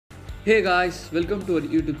Hey guys, welcome to our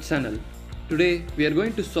YouTube channel. Today we are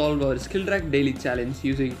going to solve our Skillrack daily challenge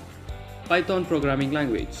using Python programming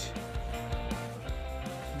language.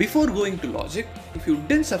 Before going to logic, if you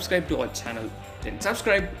didn't subscribe to our channel, then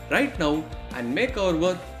subscribe right now and make our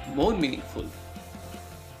work more meaningful.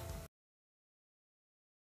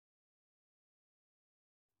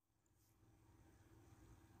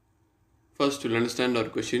 First, we'll understand our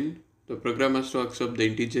question. The program has to accept the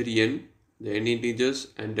integer n, the n integers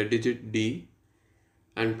and the digit d,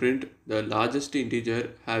 and print the largest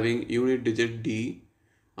integer having unit digit d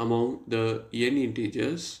among the n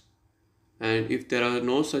integers. And if there are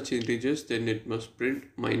no such integers, then it must print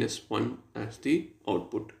 -1 as the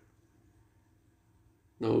output.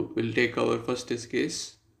 Now we'll take our first test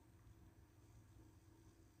case.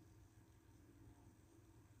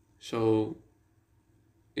 So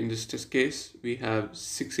in this test case, we have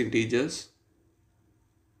 6 integers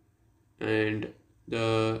and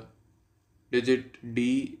the digit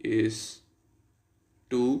d is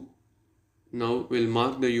 2. Now we'll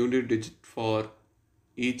mark the unit digit for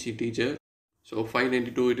each integer. So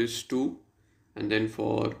 592 it is 2, and then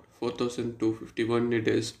for 4251 it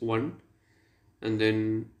is 1, and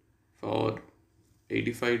then for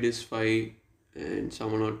 85 it is 5, and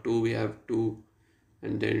 702 we have 2,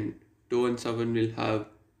 and then 2 and 7 will have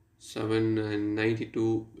 7, and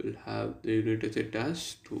 92 will have the unit digit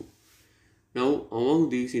as 2. Now among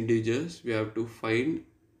these integers we have to find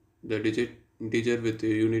the integer with the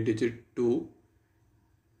unit digit 2.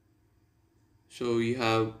 So we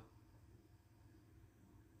have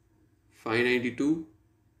 592,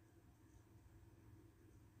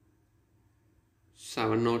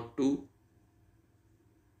 702,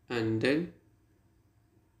 and then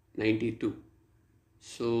 92.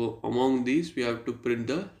 So among these we have to print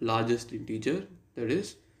the largest integer, that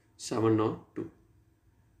is 702,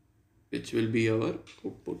 which will be our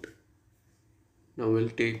output. Now we'll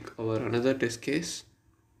take our another test case.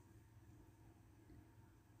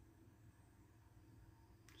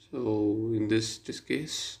 So in this test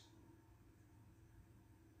case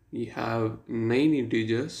we have 9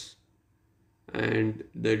 integers and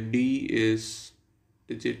the d is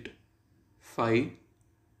digit 5,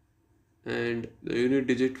 and the unit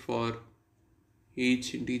digit for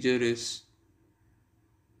each integer is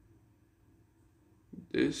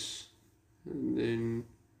this, and then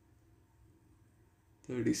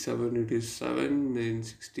 37 it is 7, then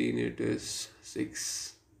 16 it is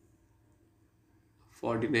 6,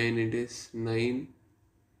 49 it is 9,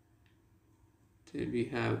 then we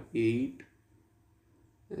have 8,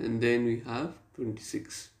 and then we have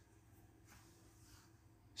 26.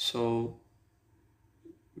 So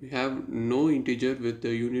we have no integer with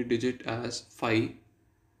the unit digit as 5,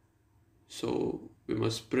 so we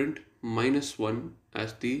must print -1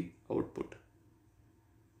 as the output.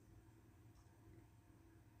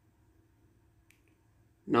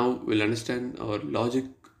 Now we'll understand our logic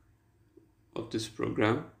of this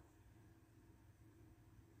program.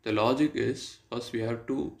 The logic is, first we have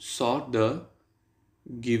to sort the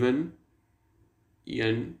given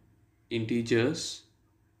n integers,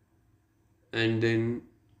 and then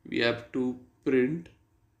we have to print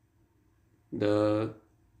the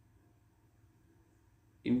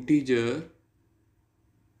integer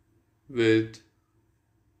with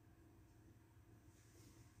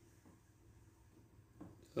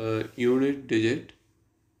a unit digit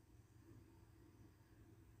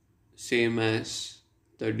same as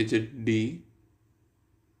the digit d.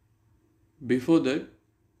 Before that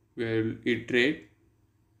we will iterate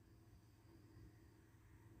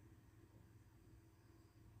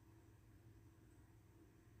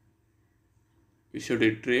we should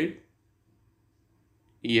iterate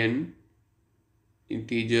n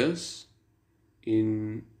integers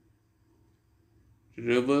in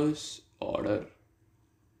reverse order.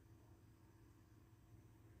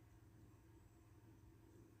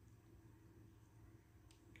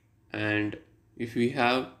 And if we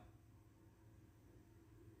have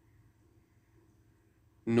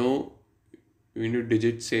no unit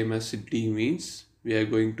digit same as d, means we are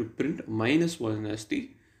going to print -1 as the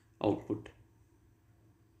output.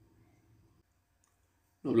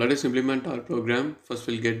 Now let us implement our program. First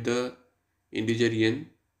we'll get the integer n,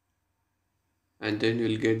 and then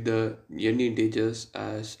we'll get the n integers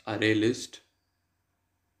as array list,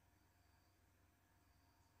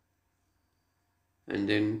 and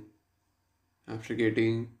then after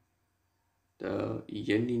getting the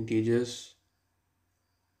n integers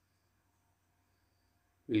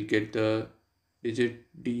we'll get the digit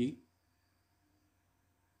d,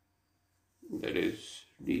 that is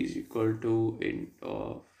d is equal to int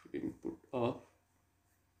of input of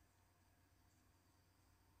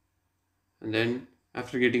And then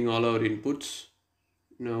after getting all our inputs,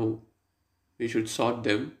 now we should sort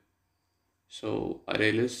them. So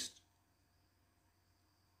array list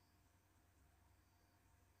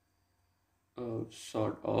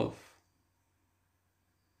sort of.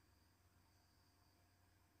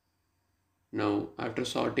 Now after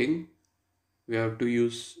sorting, we have to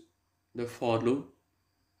use the for loop,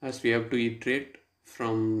 as we have to iterate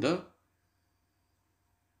from the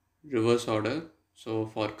reverse order. So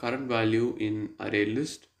for current value in array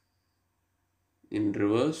list, in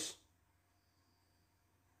reverse,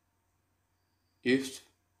 if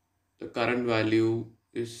the current value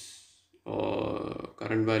is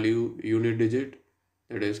current value unit digit,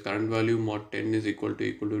 that is current value mod 10 is equal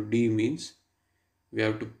to D, means we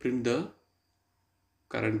have to print the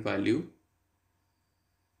current value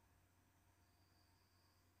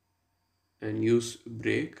and use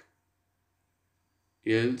break,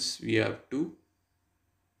 else we have to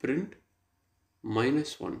print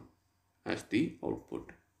 -1 as the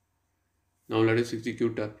output. Now let us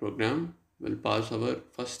execute our program. We'll pass our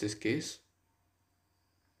first test case.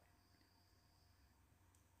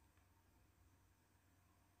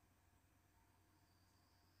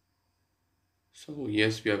 So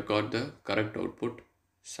yes, we have got the correct output,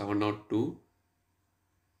 702.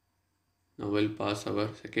 Now we'll pass our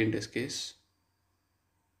second test case.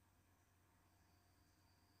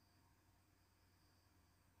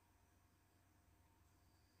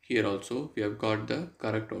 Here also we have got the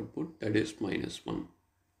correct output, that is -1.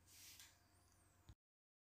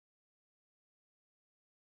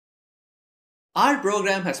 Our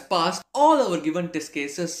program has passed all our given test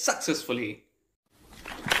cases successfully.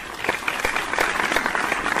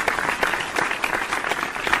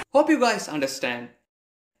 Hope you guys understand.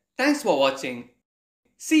 Thanks for watching.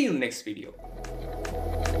 See you next video.